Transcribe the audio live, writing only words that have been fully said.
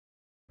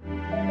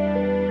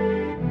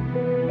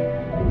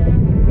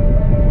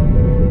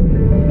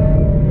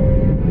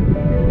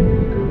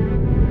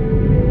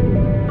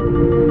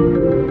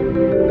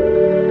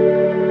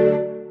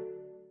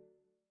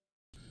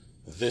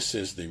this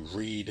is the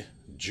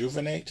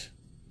Reedjuvinate.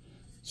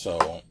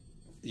 So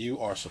you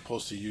are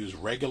supposed to use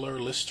regular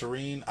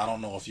Listerine. I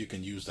don't know if you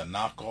can use the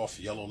knockoff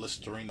yellow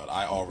Listerine, but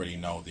I already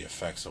know the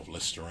effects of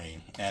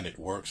Listerine and it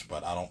works,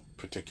 but I don't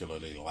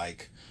particularly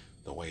like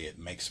the way it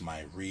makes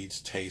my reeds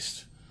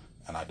taste,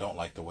 and I don't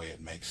like the way it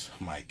makes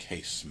my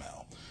case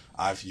smell.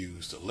 I've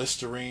used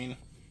Listerine,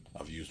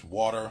 I've used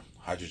water,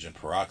 hydrogen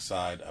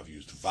peroxide, I've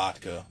used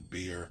vodka,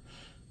 beer,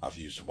 I've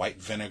used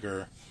white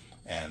vinegar,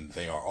 and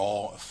they are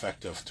all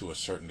effective to a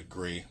certain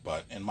degree,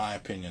 but in my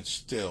opinion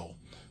still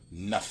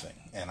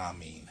nothing, and I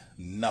mean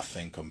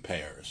nothing,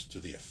 compares to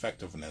the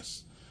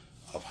effectiveness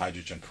of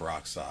hydrogen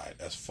peroxide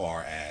as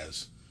far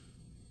as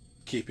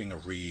keeping a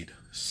reed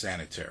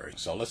sanitary.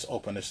 So let's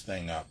open this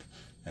thing up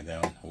and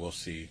then we'll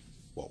see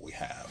what we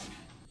have.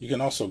 You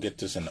can also get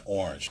this in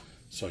orange.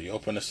 So you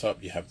open this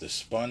up, you have this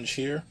sponge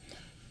here.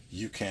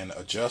 You can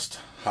adjust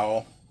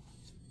how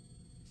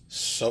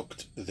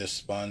soaked this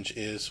sponge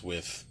is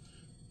with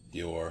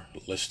your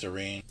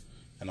Listerine.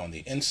 And on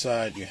the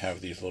inside you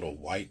have these little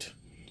white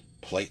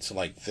plates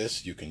like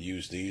this. You can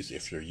use these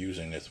if you're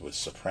using this with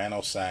soprano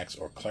sax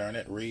or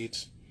clarinet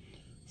reeds.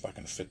 If I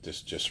can fit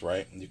this just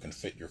right, you can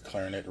fit your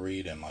clarinet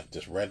reed in like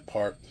this red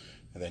part,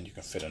 and then you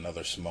can fit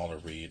another smaller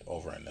reed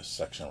over in this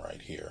section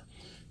right here.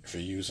 If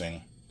you're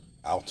using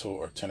alto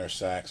or tenor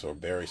sax or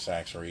bari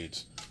sax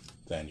reeds,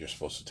 then you're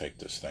supposed to take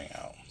this thing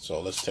out. So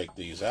let's take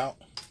these out.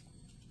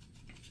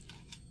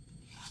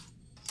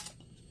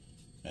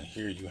 And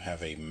here you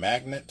have a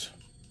magnet.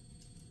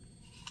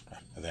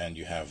 And then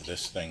you have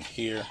this thing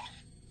here.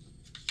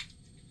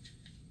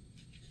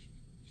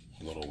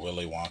 A little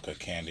Willy Wonka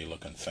candy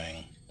looking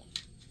thing.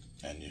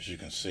 And as you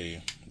can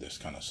see, this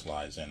kind of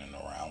slides in and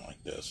around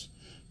like this.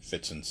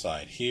 Fits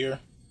inside here.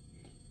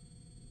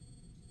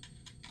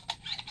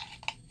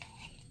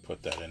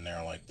 Put that in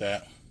there like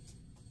that.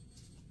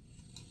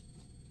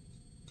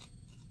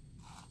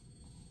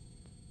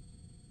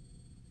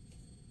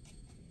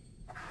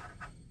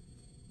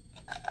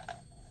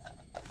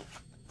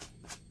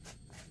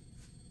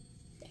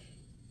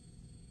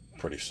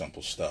 Pretty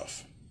simple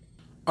stuff.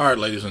 Alright,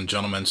 ladies and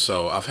gentlemen,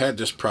 so I've had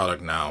this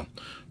product now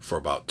for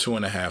about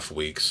 2.5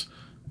 weeks,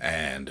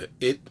 and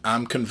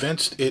I'm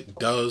convinced it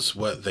does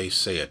what they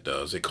say it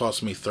does. It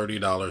cost me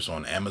 $30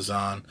 on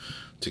Amazon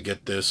to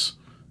get this.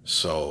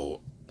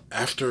 So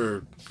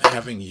after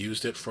having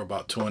used it for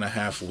about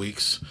 2.5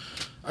 weeks,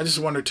 I just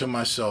wondered to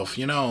myself,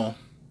 you know,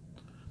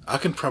 I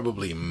can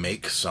probably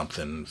make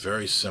something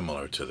very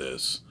similar to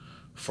this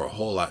for a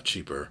whole lot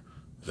cheaper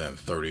than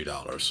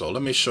 $30. So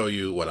let me show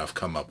you what I've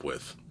come up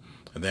with,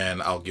 and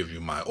then I'll give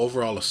you my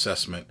overall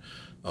assessment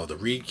of the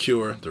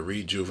Reedcure, the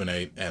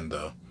Reedjuvinate, and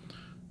the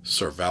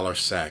Sir Valor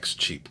Sax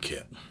cheap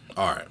kit.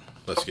 Alright,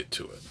 let's get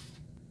to it.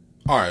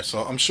 Alright,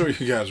 so I'm sure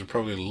you guys are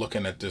probably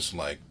looking at this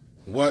like,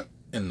 what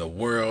in the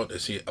world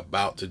is he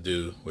about to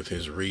do with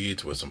his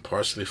reeds with some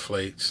parsley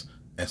flakes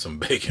and some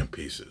bacon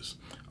pieces?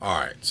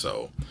 Alright,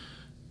 so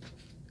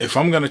if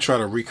I'm going to try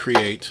to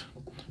recreate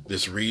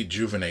this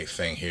Reedjuvinate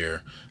thing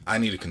here, I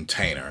need a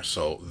container.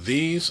 So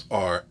these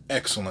are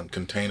excellent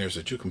containers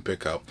that you can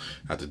pick up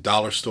at the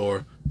dollar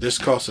store. This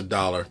costs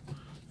 $1.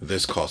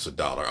 This costs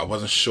 $1. I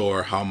wasn't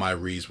sure how my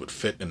reeds would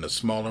fit in the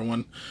smaller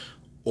one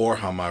or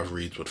how my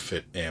reeds would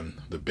fit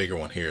in the bigger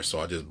one here,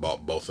 so I just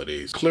bought both of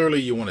these. Clearly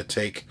you want to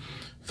take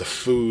the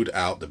food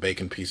out, the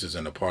bacon pieces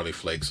and the parsley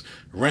flakes,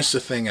 rinse the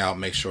thing out,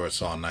 make sure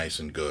it's all nice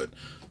and good.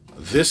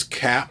 This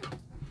cap,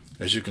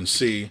 as you can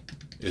see,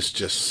 is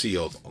just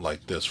sealed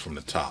like this from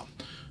the top.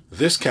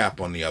 This cap,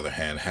 on the other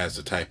hand, has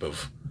the type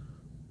of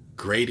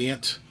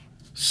gradient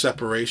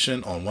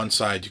separation. On one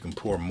side you can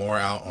pour more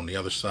out, on the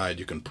other side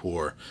you can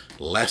pour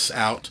less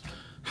out.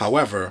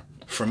 However,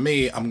 for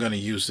me, I'm going to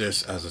use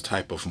this as a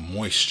type of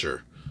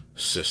moisture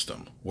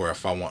system, where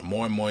if I want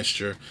more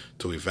moisture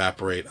to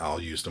evaporate,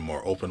 I'll use the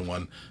more open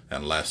one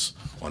and less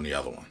on the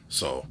other one.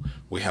 So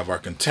we have our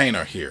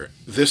container here.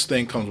 This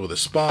thing comes with a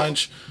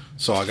sponge,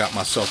 so I got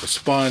myself a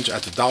sponge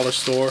at the dollar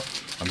store.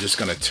 I'm just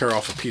going to tear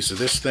off a piece of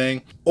this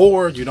thing,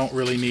 or you don't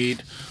really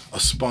need a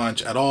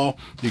sponge at all.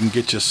 You can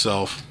get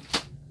yourself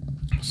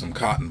some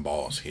cotton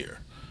balls here.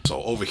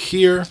 So over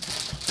here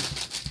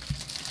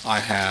I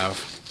have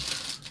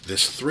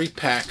this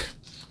 3-pack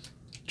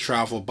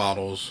travel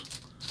bottles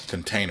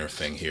container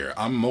thing here.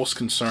 I'm most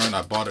concerned,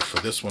 I bought it for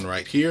this one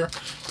right here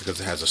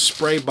because it has a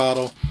spray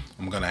bottle.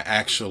 I'm going to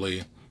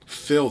actually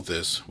fill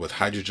this with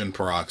hydrogen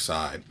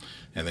peroxide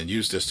and then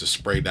use this to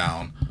spray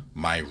down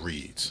my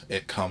reeds.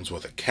 It comes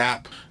with a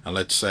cap, and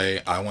let's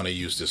say I want to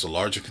use this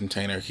larger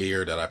container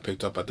here that I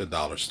picked up at the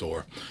dollar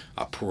store.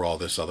 I pour all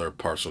this other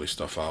parsley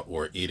stuff out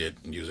or eat it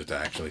and use it to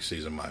actually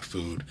season my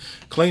food.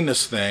 Clean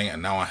this thing,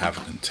 and now I have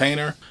a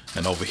container,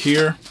 and over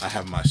here I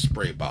have my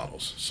spray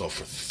bottles. So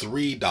for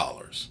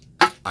 $3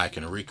 I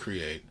can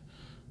recreate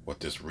what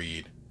this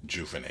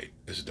Reedjuvinate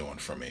is doing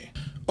for me.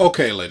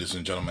 Okay, ladies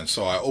and gentlemen,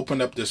 so I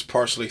opened up this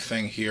parsley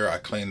thing here. I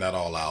cleaned that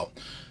all out.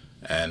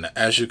 And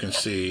as you can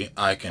see,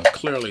 I can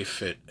clearly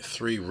fit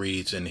 3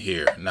 reeds in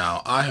here.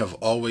 Now, I have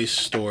always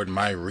stored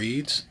my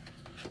reeds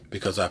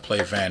because I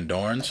play Van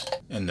Dorns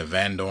in the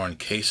Van Dorn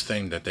case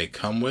thing that they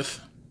come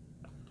with.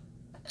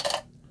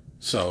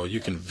 So you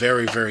can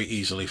very, very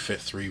easily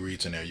fit 3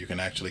 reeds in there. You can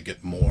actually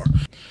get more.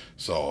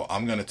 So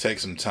I'm going to take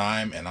some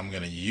time and I'm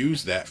going to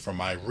use that for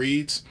my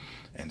reeds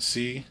and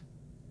see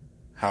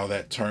how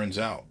that turns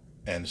out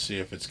and see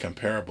if it's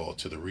comparable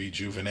to the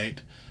Reedjuvinate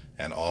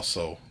and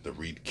also the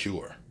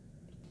Reedcure.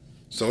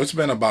 So it's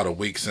been about a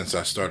week since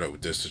I started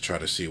with this to try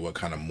to see what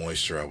kind of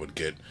moisture I would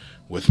get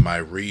with my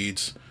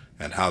reeds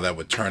and how that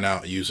would turn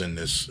out using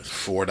this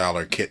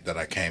 $4 kit that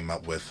I came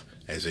up with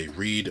as a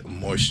reed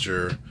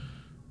moisture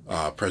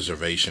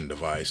preservation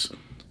device.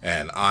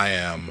 And I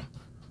am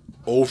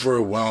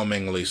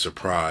overwhelmingly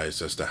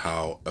surprised as to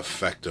how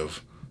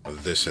effective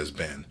this has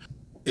been.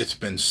 It's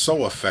been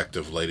so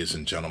effective, ladies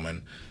and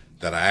gentlemen,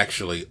 that I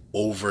actually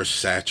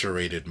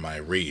oversaturated my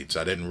reeds.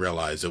 I didn't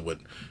realize it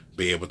would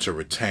be able to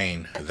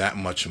retain that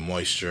much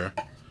moisture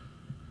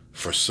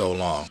for so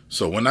long.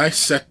 So when I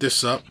set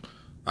this up,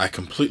 I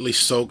completely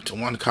soaked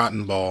one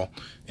cotton ball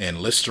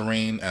in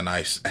Listerine, and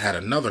I had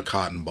another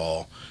cotton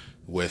ball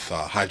with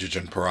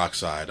hydrogen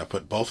peroxide. I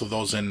put both of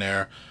those in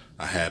there.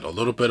 I had a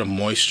little bit of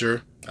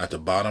moisture at the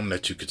bottom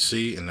that you could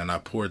see, and then I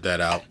poured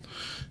that out.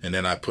 And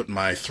then I put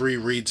my 3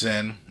 reeds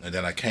in, and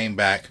then I came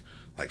back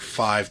like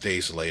 5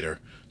 days later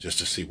just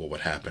to see what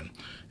would happen.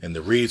 And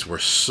the reeds were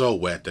so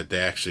wet that they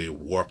actually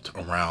warped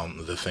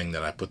around the thing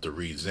that I put the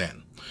reeds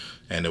in.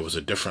 And there was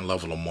a different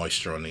level of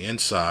moisture on the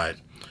inside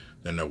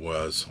than there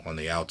was on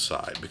the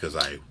outside because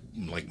I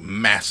like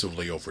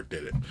massively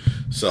overdid it.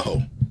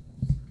 So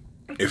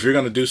if you're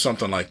going to do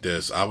something like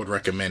this, I would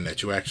recommend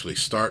that you actually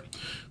start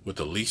with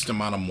the least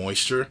amount of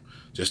moisture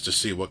just to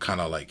see what kind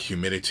of like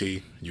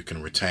humidity you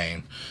can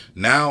retain.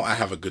 Now I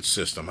have a good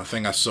system. I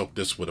think I soaked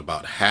this with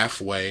about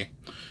halfway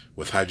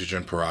with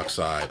hydrogen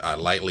peroxide. I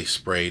lightly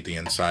sprayed the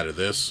inside of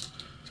this.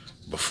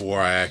 Before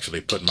I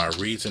actually put my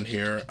reeds in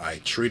here,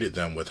 I treated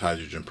them with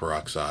hydrogen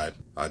peroxide.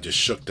 I just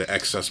shook the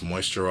excess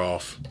moisture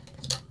off,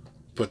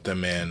 put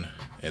them in,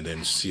 and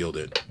then sealed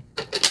it.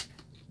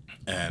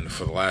 And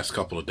for the last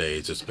couple of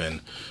days, it's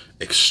been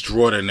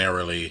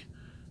extraordinarily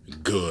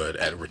good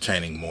at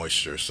retaining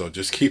moisture. So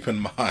just keep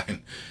in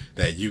mind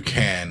that you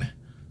can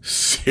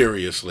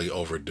seriously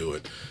overdo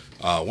it.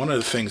 One of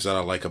the things that I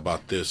like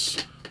about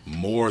this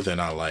more than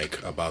I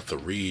like about the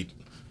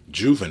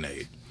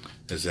Reedjuvinate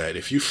is that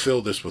if you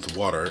fill this with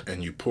water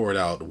and you pour it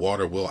out,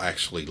 water will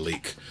actually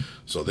leak.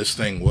 So this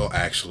thing will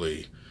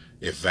actually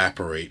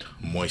evaporate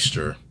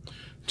moisture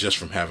just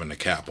from having the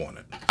cap on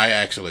it. I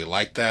actually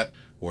like that,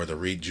 where the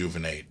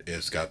Reedjuvinate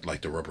has got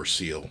like the rubber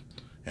seal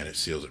and it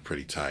seals it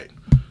pretty tight.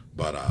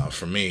 But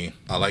for me,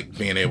 I like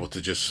being able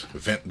to just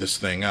vent this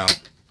thing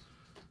out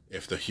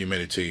if the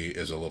humidity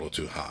is a little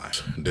too high.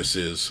 This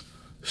is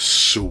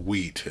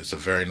sweet. It's a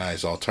very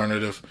nice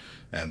alternative,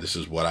 and this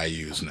is what I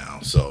use now.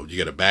 So you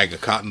get a bag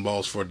of cotton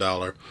balls for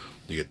 $1.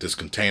 You get this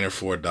container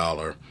for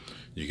 $1.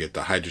 You get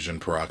the hydrogen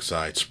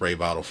peroxide spray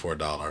bottle for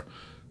 $1.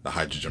 The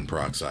hydrogen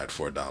peroxide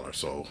for $1.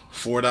 So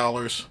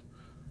 $4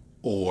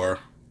 or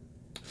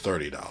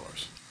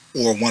 $30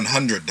 or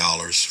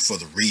 $100 for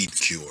the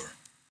Reedcure.